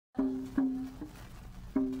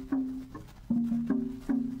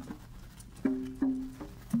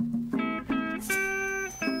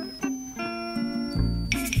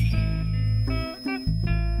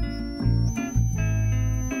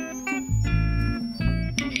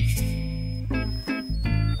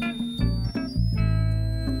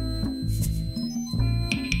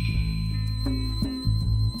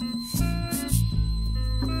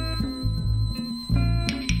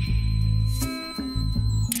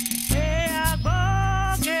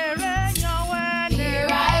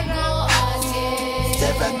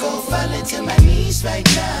falling to my knees right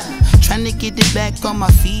now. Trying to get it back on my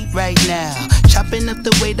feet right now. Chopping up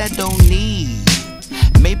the weight I don't need.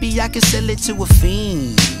 Maybe I can sell it to a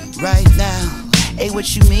fiend right now. Hey,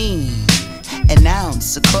 what you mean? An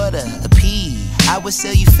ounce, a quarter, a pea. I would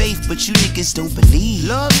sell you faith, but you niggas don't believe.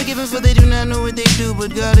 Lord, forgive them for they do not know what they do.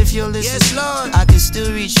 But God, if you're listening, yes, Lord, I can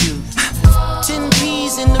still reach you. 10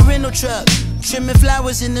 P's in the rental truck, trimming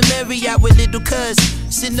flowers in the Marriott with little cuz.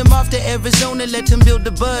 Send them off to Arizona, let them build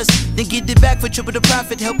the buzz. Then get it back for triple the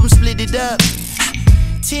profit, help them split it up.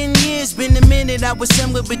 10 years, been a minute, I was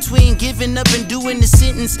somewhere between giving up and doing the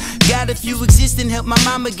sentence. Got a few existing, help my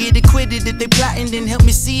mama get acquitted. If they plotting, then help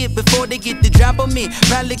me see it before they get the drop on me.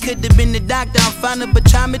 Probably could have been the doctor, I'm fine with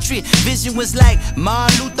optometry. Vision was like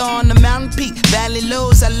Martin Luther on the mountain peak. Valley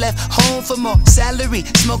lows, I left home for more salary.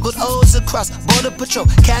 Smuggled O's across border patrol,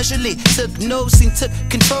 casually. Took notes and took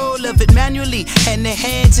control of it manually. And the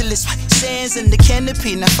hand till it's sands in the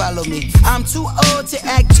canopy. Now follow me. I'm too old to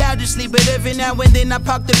act childishly, but every now and then I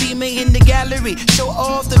park the Beamer in the gallery, show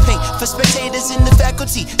off the paint for spectators in the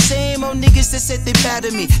faculty. Same old niggas that said they proud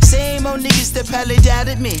of me, same old niggas that probably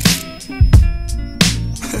doubted me.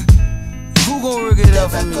 Who gon' work it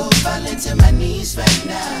out for me? Falling to my knees right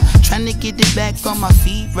now. Trying to get it back on my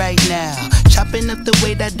feet right now. Chopping up the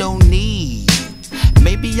weight I don't need.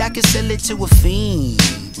 Maybe I can sell it to a fiend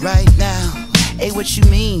right now. Hey, what you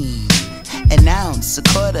mean? An ounce, a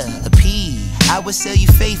quarter, a pea. I would sell you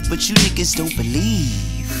faith, but you niggas don't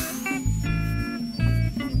believe.